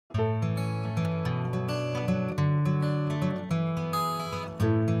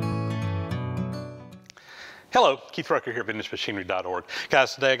Hello, Keith Rucker here at VintageMachinery.org.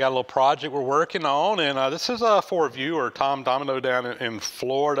 Guys, today I got a little project we're working on, and this is for a viewer, Tom Domino down in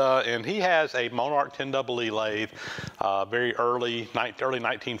Florida, and he has a Monarch 10EE lathe, very early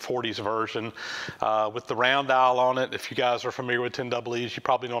 1940s version with the round dial on it. If you guys are familiar with 10EEs, you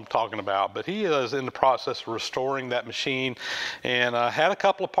probably know what I'm talking about, but he is in the process of restoring that machine and had a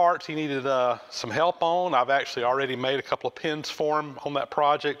couple of parts he needed some help on. I've actually already made a couple of pins for him on that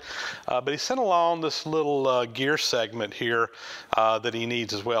project, but he sent along this little gear segment here that he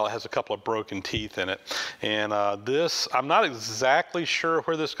needs as well. It has a couple of broken teeth in it, and this, I'm not exactly sure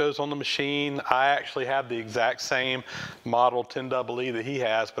where this goes on the machine. I actually have the exact same model 10EE that he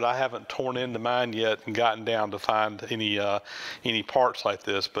has, but I haven't torn into mine yet and gotten down to find any parts like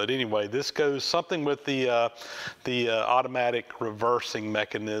this. But anyway, this goes something with the automatic reversing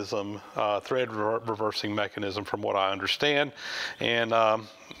mechanism, thread reversing mechanism, from what I understand, and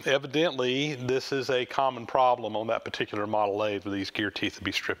evidently this is a common problem on that particular model lathe with these gear teeth to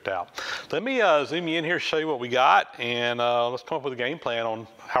be stripped out. Let me zoom you in here, show you what we got, and let's come up with a game plan on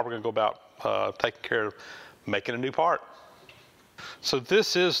how we're going to go about taking care of making a new part. So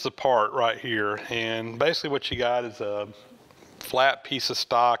this is the part right here, and basically what you got is a flat piece of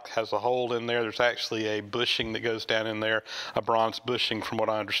stock, has a hole in there. There's actually a bushing that goes down in there, a bronze bushing from what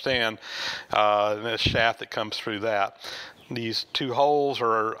I understand, and a shaft that comes through that. These two holes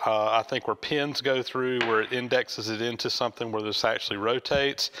are, I think, where pins go through, where it indexes it into something where this actually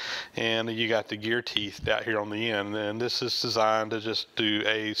rotates, and you got the gear teeth out here on the end. And this is designed to just do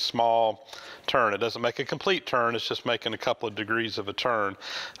a small turn. It doesn't make a complete turn, it's just making a couple of degrees of a turn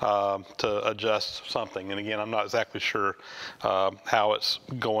to adjust something. And again, I'm not exactly sure how it's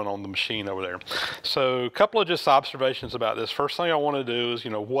going on the machine over there. So a couple of just observations about this. First thing I want to do is,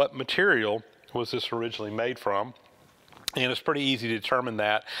 what material was this originally made from? And it's pretty easy to determine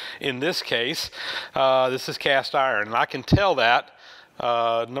that. In this case, this is cast iron, and I can tell that,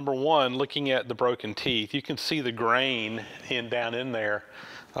 number one, looking at the broken teeth, you can see the grain down in there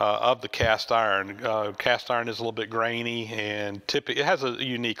of the cast iron. Cast iron is a little bit grainy, and typically it has a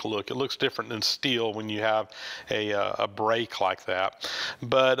unique look. It looks different than steel when you have a break like that.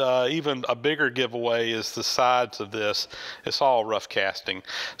 But even a bigger giveaway is the sides of this. It's all rough casting.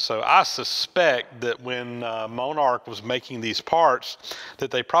 So I suspect that when Monarch was making these parts,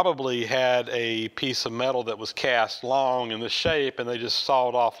 that they probably had a piece of metal that was cast long in the shape, and they just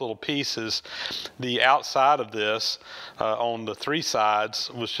sawed off little pieces. The outside of this, on the three sides,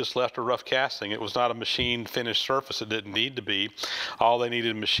 was just left a rough casting. It was not a machine finished surface. It didn't need to be. All they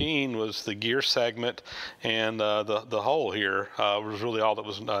needed to machine was the gear segment, and the hole here was really all that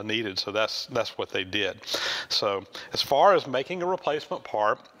was needed. So that's what they did. So as far as making a replacement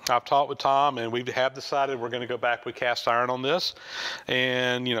part, I've talked with Tom, and we have decided we're going to go back with cast iron on this.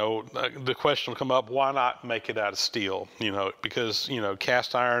 And the question will come up: why not make it out of steel? Because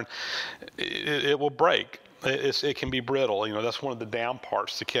cast iron, it will break. It can be brittle. That's one of the down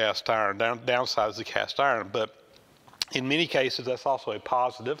parts to cast iron, downsides to cast iron. But in many cases, that's also a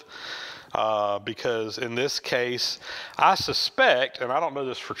positive, because in this case, I suspect, and I don't know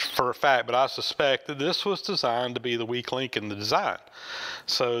this for a fact, but I suspect that this was designed to be the weak link in the design,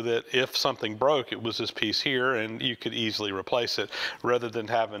 so that if something broke, it was this piece here, and you could easily replace it, rather than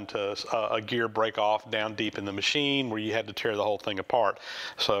having to a gear break off down deep in the machine where you had to tear the whole thing apart.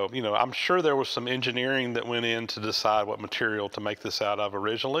 So, I'm sure there was some engineering that went in to decide what material to make this out of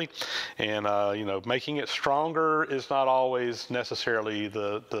originally, and making it stronger is not always necessarily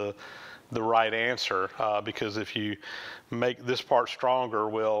the right answer, because if you make this part stronger,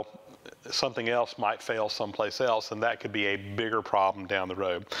 well, something else might fail someplace else, and that could be a bigger problem down the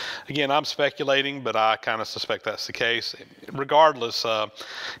road. Again, I'm speculating, but I kind of suspect that's the case. Regardless,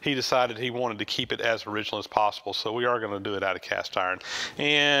 he decided he wanted to keep it as original as possible, so we are going to do it out of cast iron.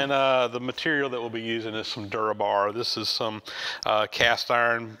 And the material that we'll be using is some Durabar. This is some cast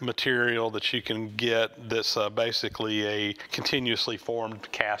iron material that you can get that's basically a continuously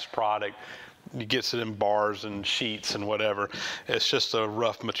formed cast product. It gets it in bars and sheets and whatever. It's just a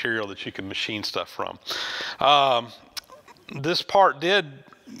rough material that you can machine stuff from. This part did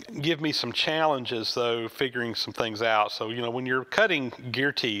give me some challenges, though, figuring some things out. So, when you're cutting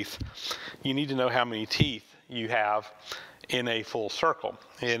gear teeth, you need to know how many teeth you have in a full circle.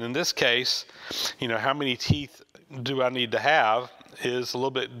 And in this case, how many teeth do I need to have is a little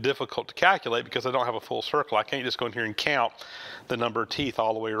bit difficult to calculate, because I don't have a full circle. I can't just go in here and count the number of teeth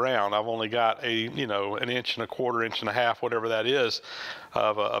all the way around. I've only got an inch and a quarter, inch and a half, whatever that is,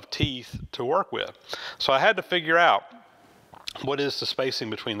 of teeth to work with. So I had to figure out what is the spacing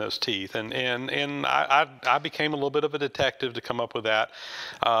between those teeth? And I became a little bit of a detective to come up with that.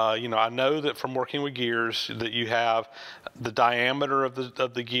 You know, I know that from working with gears that you have the diameter of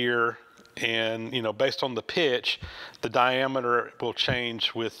the gear, and you know, based on the pitch, the diameter will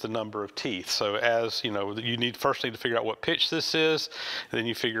change with the number of teeth. So as you know, you first need to figure out what pitch this is, and then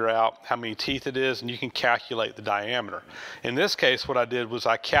you figure out how many teeth it is, and you can calculate the diameter. In this case, what I did was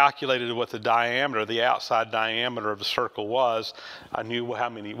I calculated what the diameter, the outside diameter of the circle was. I knew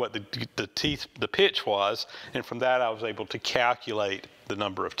what the pitch was, and from that I was able to calculate the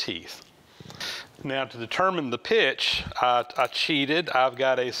number of teeth. Now, to determine the pitch, I cheated. I've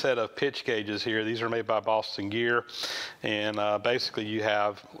got a set of pitch gauges here. These are made by Boston Gear, and basically you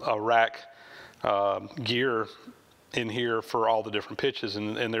have a rack gear in here for all the different pitches,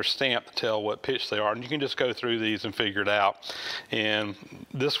 and they're stamped to tell what pitch they are, and you can just go through these and figure it out. And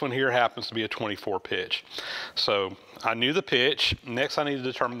this one here happens to be a 24 pitch. So I knew the pitch. Next I need to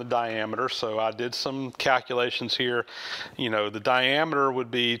determine the diameter, so I did some calculations here. You know, the diameter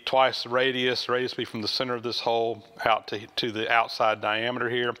would be twice the radius. The radius would be from the center of this hole out to the outside diameter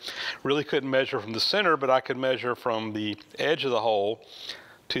here. Really couldn't measure from the center, but I could measure from the edge of the hole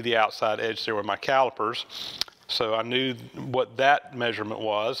to the outside edge there with my calipers. So I knew what that measurement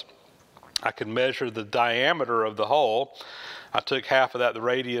was. I could measure the diameter of the hole. I took half of that, the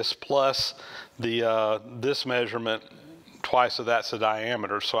radius, plus this measurement, twice of that's the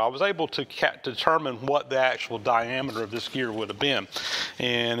diameter. So I was able to determine what the actual diameter of this gear would have been.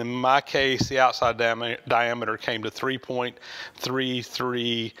 And in my case, the outside diameter came to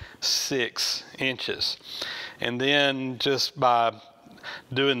 3.336 inches. And then just by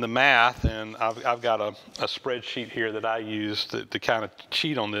doing the math, and I've got a spreadsheet here that I use to kind of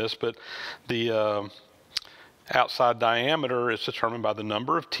cheat on this, but the outside diameter is determined by the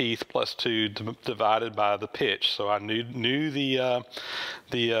number of teeth plus 2 divided by the pitch. So I knew the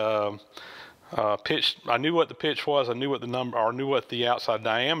pitch. I knew what the pitch was. I knew what the outside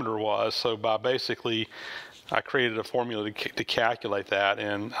diameter was. So by basically, I created a formula to calculate that,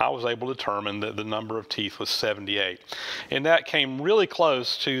 and I was able to determine that the number of teeth was 78. And that came really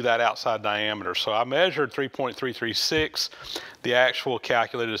close to that outside diameter. So I measured 3.336. The actual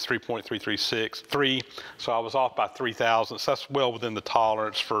calculated is 3.336, so I was off by 3 thousandths. That's well within the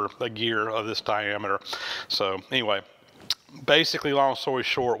tolerance for a gear of this diameter. So anyway, basically, long story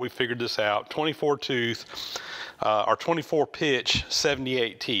short, we figured this out. 24 tooth, or 24 pitch,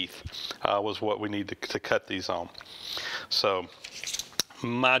 78 teeth was what we need to cut these on. So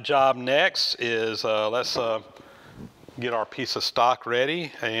my job next is let's get our piece of stock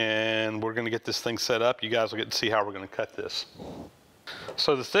ready, and we're going to get this thing set up. You guys will get to see how we're going to cut this.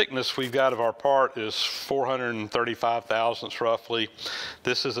 So the thickness we've got of our part is 435 thousandths roughly.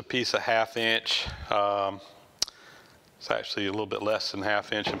 This is a piece of 1/2 inch. It's actually a little bit less than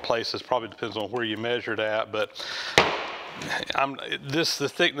 1/2 inch in places. Probably depends on where you measured at, but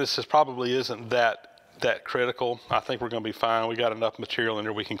the thickness probably isn't that critical. I think we're going to be fine. We got enough material in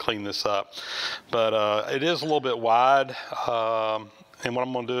there we can clean this up. But it is a little bit wide. And what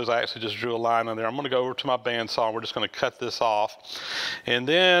I'm going to do is I actually just drew a line on there. I'm going to go over to my bandsaw, and we're just going to cut this off. And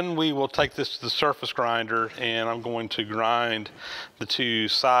then we will take this to the surface grinder, and I'm going to grind the two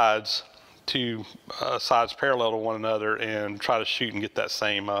sides parallel to one another and try to shoot and get that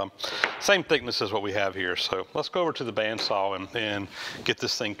same thickness as what we have here. So let's go over to the bandsaw and get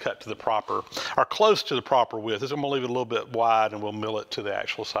this thing cut to the proper, or close to the proper width. I'm going to leave it a little bit wide, and we'll mill it to the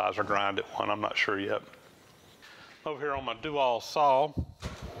actual size or grind it one. I'm not sure yet. Over here on my dual saw,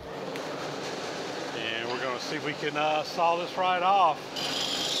 and we're going to see if we can saw this right off.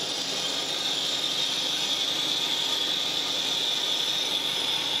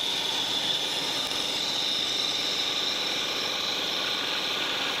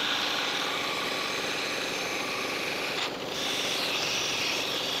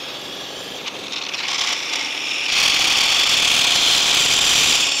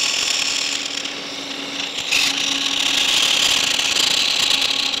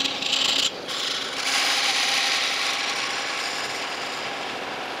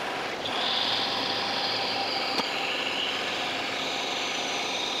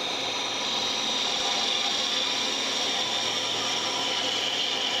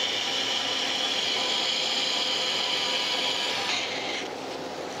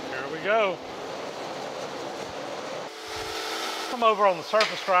 Go. I'm over on the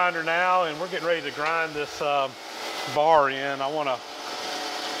surface grinder now, and we're getting ready to grind this bar in. I want to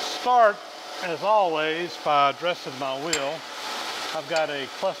start, as always, by dressing my wheel. I've got a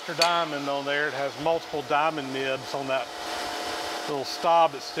cluster diamond on there. It has multiple diamond nibs on that little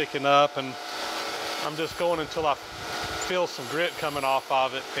stop that's sticking up, and I'm just going until I feel some grit coming off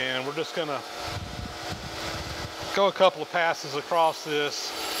of it, and we're just gonna go a couple of passes across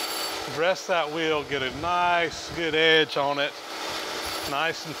this, dress that wheel, get a nice good edge on it,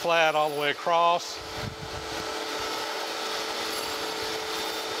 nice and flat all the way across.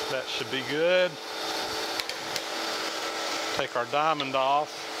 That should be good. Take our diamond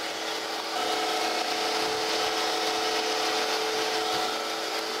off.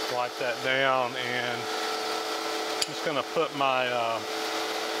 Wipe that down, and I'm just gonna put my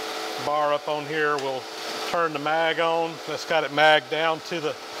bar up on here. We'll turn the mag on. That's got it magged down to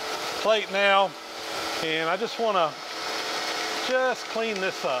the plate now, and I just want to clean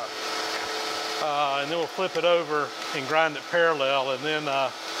this up, and then we'll flip it over and grind it parallel, and then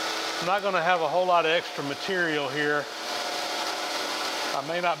I'm not going to have a whole lot of extra material here. I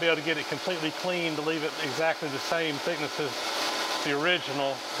may not be able to get it completely clean to leave it exactly the same thickness as the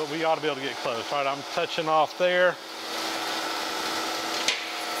original, but we ought to be able to get close. All right, I'm touching off there.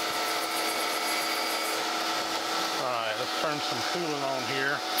 All right, let's turn some coolant on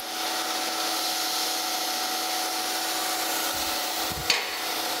here.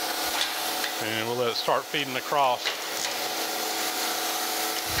 And we'll let it start feeding across.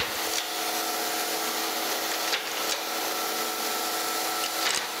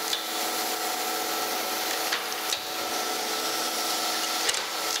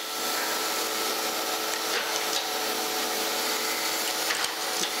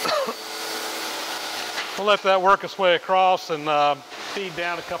 We'll let that work its way across and feed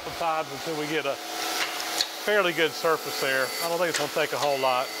down a couple of times until we get a fairly good surface there. I don't think it's going to take a whole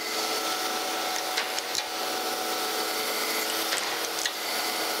lot.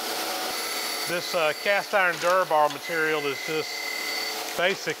 This cast iron Durabar material is just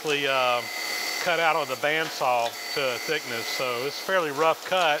basically cut out of the bandsaw to thickness, so it's fairly rough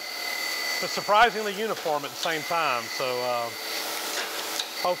cut, but surprisingly uniform at the same time. So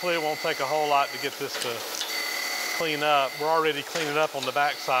hopefully it won't take a whole lot to get this to clean up. We're already cleaning up on the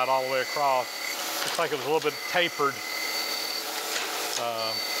back side all the way across. Looks like it was a little bit tapered,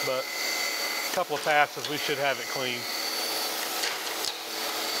 but a couple of passes we should have it clean.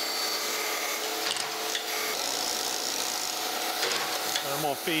 I'm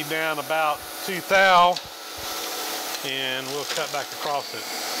going to feed down about 2 thou, and we'll cut back across it.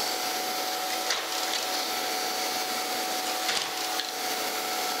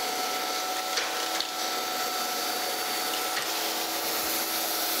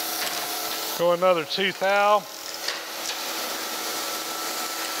 Go another 2 thou.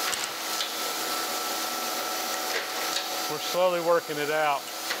 We're slowly working it out.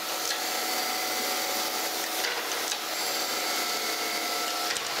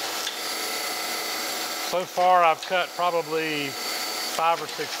 So far I've cut probably 5 or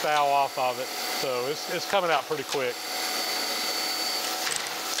 6 thou off of it, so it's coming out pretty quick.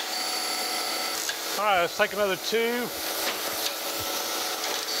 All right, let's take another 2.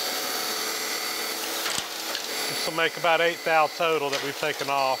 This will make about 8 thou total that we've taken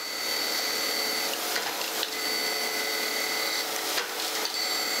off.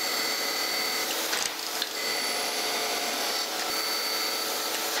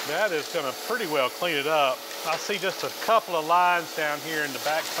 That is going to pretty well clean it up. I see just a couple of lines down here in the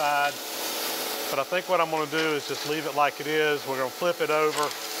back side, but I think what I'm going to do is just leave it like it is. We're going to flip it over.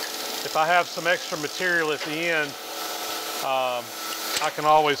 If I have some extra material at the end, I can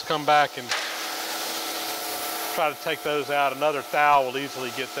always come back and try to take those out. Another thou will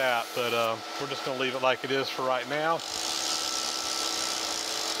easily get that, but we're just going to leave it like it is for right now.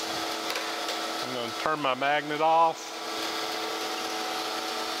 I'm going to turn my magnet off.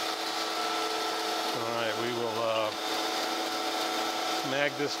 All right, we will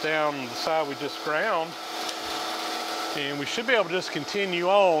mag this down on the side we just ground, and we should be able to just continue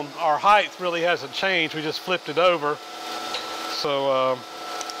on. Our height really hasn't changed, we just flipped it over. So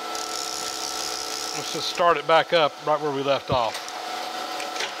let's just start it back up right where we left off.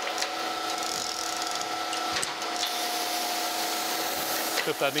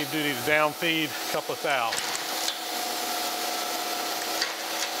 Except I need to down feed a couple of thou.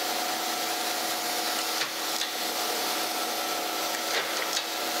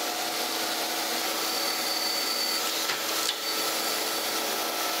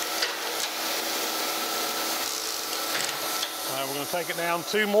 We're going to take it down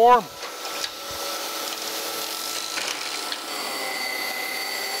 2 more. That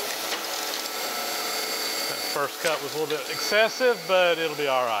first cut was a little bit excessive, but it'll be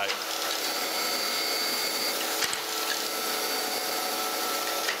all right.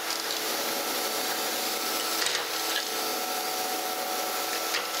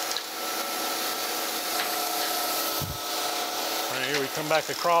 come back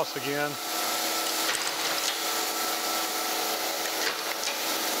across again.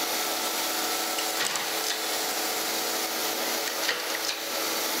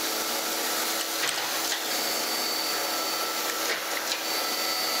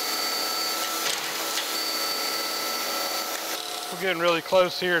 We're getting really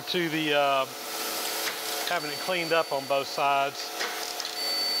close here to the having it cleaned up on both sides.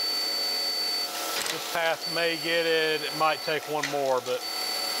 This pass may get it. It might take one more, but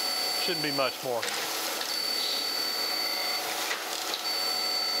shouldn't be much more.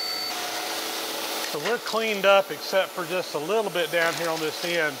 So we're cleaned up except for just a little bit down here on this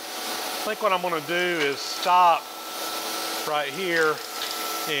end. I think what I'm going to do is stop right here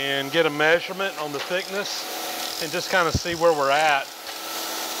and get a measurement on the thickness and just kind of see where we're at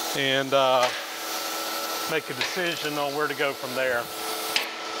and make a decision on where to go from there.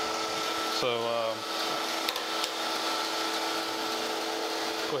 So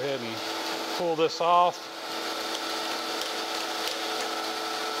go ahead and pull this off.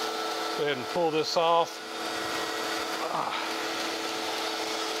 Go ahead and pull this off.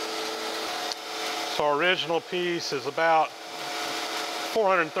 So our original piece is about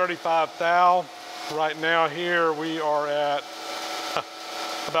 435 thou. Right now here we are at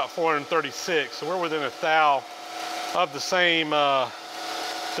about 436, so we're within a thou of the same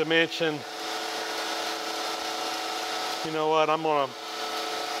dimension. You know what, I'm gonna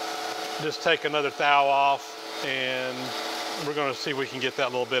just take another thou off and we're gonna see if we can get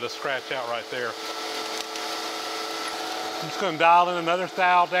that little bit of scratch out right there. I'm just gonna dial in another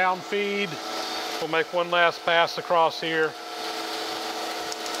thou down feed. We'll make one last pass across here.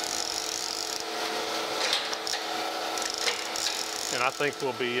 And I think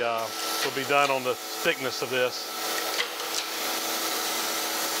we'll be done on the thickness of this.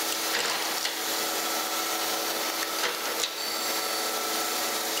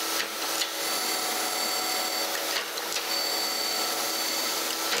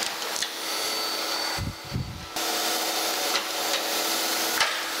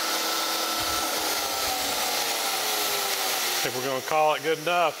 I think we're going to call it good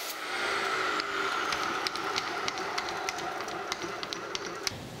enough.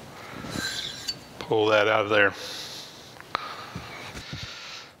 Pull that out of there.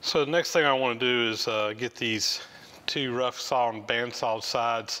 So the next thing I want to do is get these two rough sawn bandsaw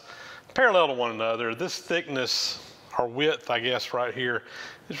sides parallel to one another. This thickness or width, I guess, right here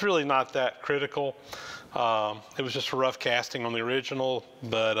is really not that critical. It was just a rough casting on the original,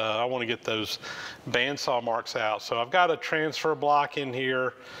 but I want to get those bandsaw marks out. So I've got a transfer block in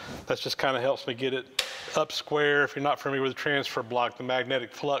here that just kind of helps me get it up square. If you're not familiar with the transfer block, the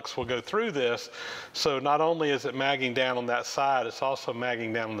magnetic flux will go through this. So not only is it magging down on that side, it's also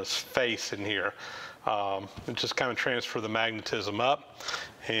magging down on this face in here. And just kind of transfer the magnetism up,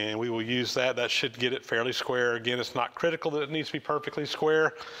 and we will use that. That should get it fairly square. Again, it's not critical that it needs to be perfectly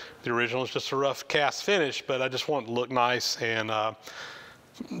square. The original is just a rough cast finish, but I just want it to look nice and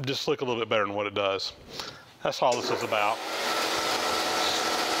just look a little bit better than what it does. That's all this is about.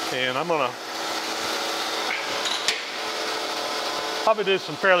 And I'm gonna probably do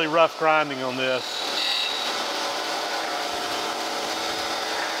some fairly rough grinding on this.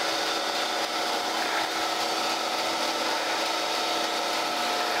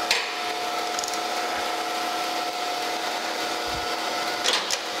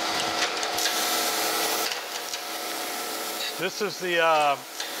 This is the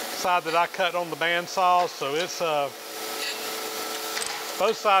side that I cut on the bandsaw, so it's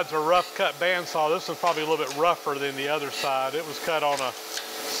both sides are rough cut bandsaw. This one's probably a little bit rougher than the other side. It was cut on a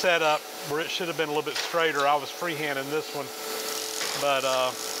setup where it should have been a little bit straighter. I was freehanding this one, but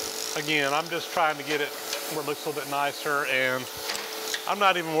again, I'm just trying to get it where it looks a little bit nicer, and I'm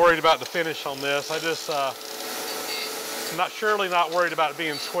not even worried about the finish on this. I just I'm not worried about it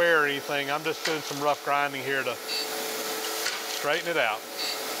being square or anything. I'm just doing some rough grinding here to straighten it out.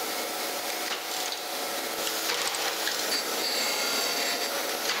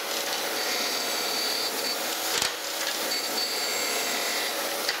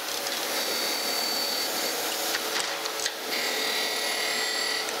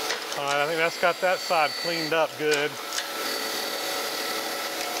 All right, I think that's got that side cleaned up good.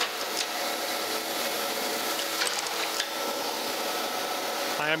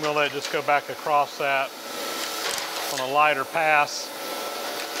 I am going to let it just go back across that on a lighter pass.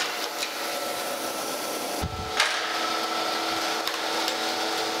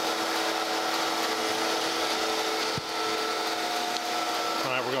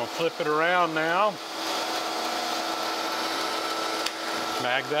 All right, we're going to flip it around now.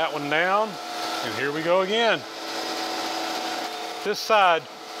 Mag that one down, and here we go again. This side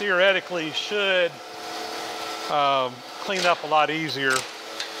theoretically should clean up a lot easier.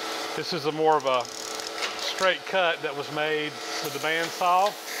 This is a more of a straight cut that was made with the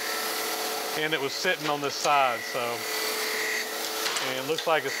bandsaw, and it was sitting on this side, so, and it looks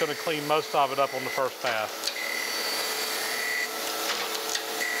like it's going to clean most of it up on the first pass.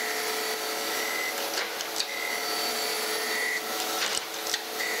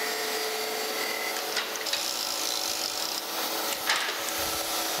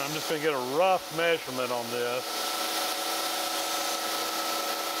 I'm just going to get a rough measurement on this.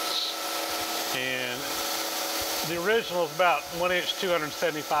 And the original is about 1 inch,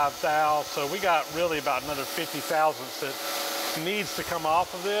 275 thou, so we got really about another 50 thousandths that needs to come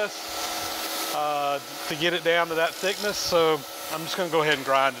off of this to get it down to that thickness. So I'm just going to go ahead and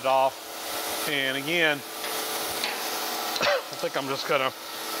grind it off. And again, I think I'm just going to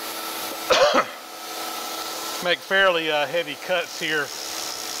make fairly heavy cuts here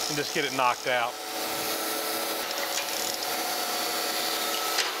and just get it knocked out.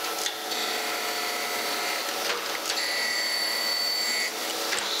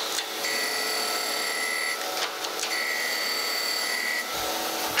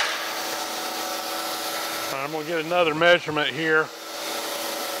 I'm going to get another measurement here.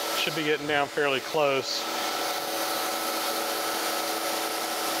 Should be getting down fairly close.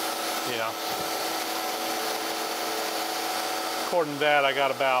 Yeah. According to that, I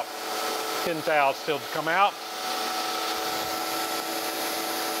got about 10 thou still to come out.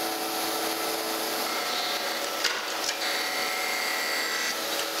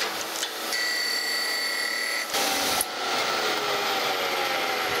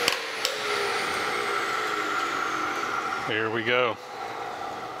 Here we go.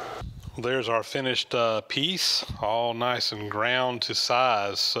 There's our finished piece, all nice and ground to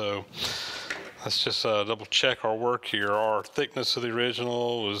size. So let's just double check our work here. Our thickness of the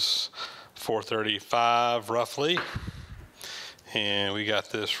original was 435 roughly, and we got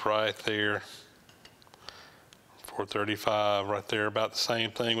this right there, 435 right there, about the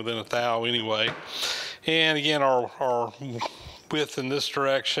same thing, within a thou anyway. And again, our width in this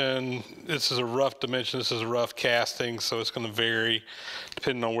direction, this is a rough dimension, this is a rough casting, so it's going to vary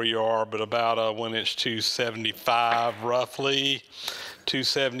depending on where you are, but about a 1 inch 275 roughly,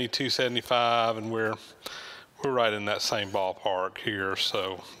 270, 275, and we're right in that same ballpark here,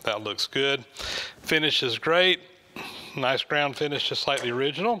 so that looks good. Finish is great, nice ground finish just like the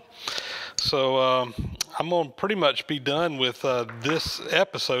original. So I'm going to pretty much be done with this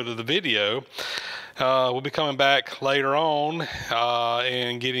episode of the video. We'll be coming back later on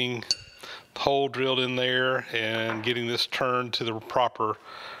and getting the hole drilled in there and getting this turned to the proper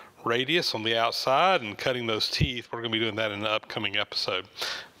radius on the outside and cutting those teeth. We're going to be doing that in the upcoming episode.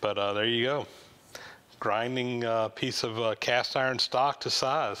 But there you go. Grinding a piece of cast iron stock to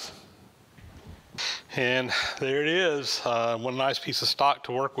size. And there it is, one nice piece of stock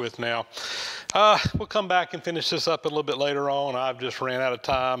to work with now. We'll come back and finish this up a little bit later on. I've just ran out of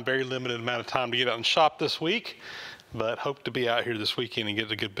time, very limited amount of time to get out and shop this week, but hope to be out here this weekend and get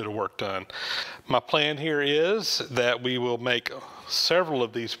a good bit of work done. My plan here is that we will make several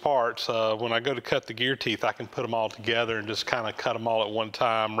of these parts. When I go to cut the gear teeth, I can put them all together and just kind of cut them all at one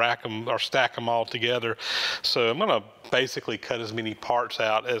time, rack them or stack them all together. So I'm going to basically cut as many parts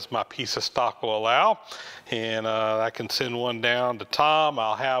out as my piece of stock will allow, and I can send one down to Tom.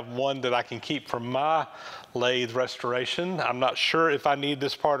 I'll have one that I can keep for my lathe restoration. I'm not sure if I need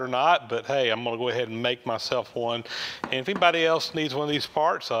this part or not, but hey, I'm going to go ahead and make myself one. And if anybody else needs one of these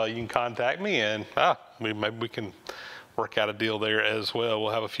parts, you can contact me, and maybe we can work out a deal there as well.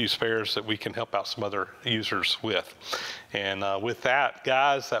 We'll have a few spares that we can help out some other users with. And with that,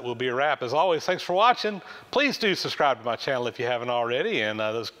 guys, that will be a wrap. As always, thanks for watching. Please do subscribe to my channel if you haven't already, and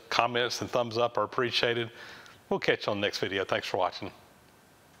those comments and thumbs up are appreciated. We'll catch you on the next video. Thanks for watching.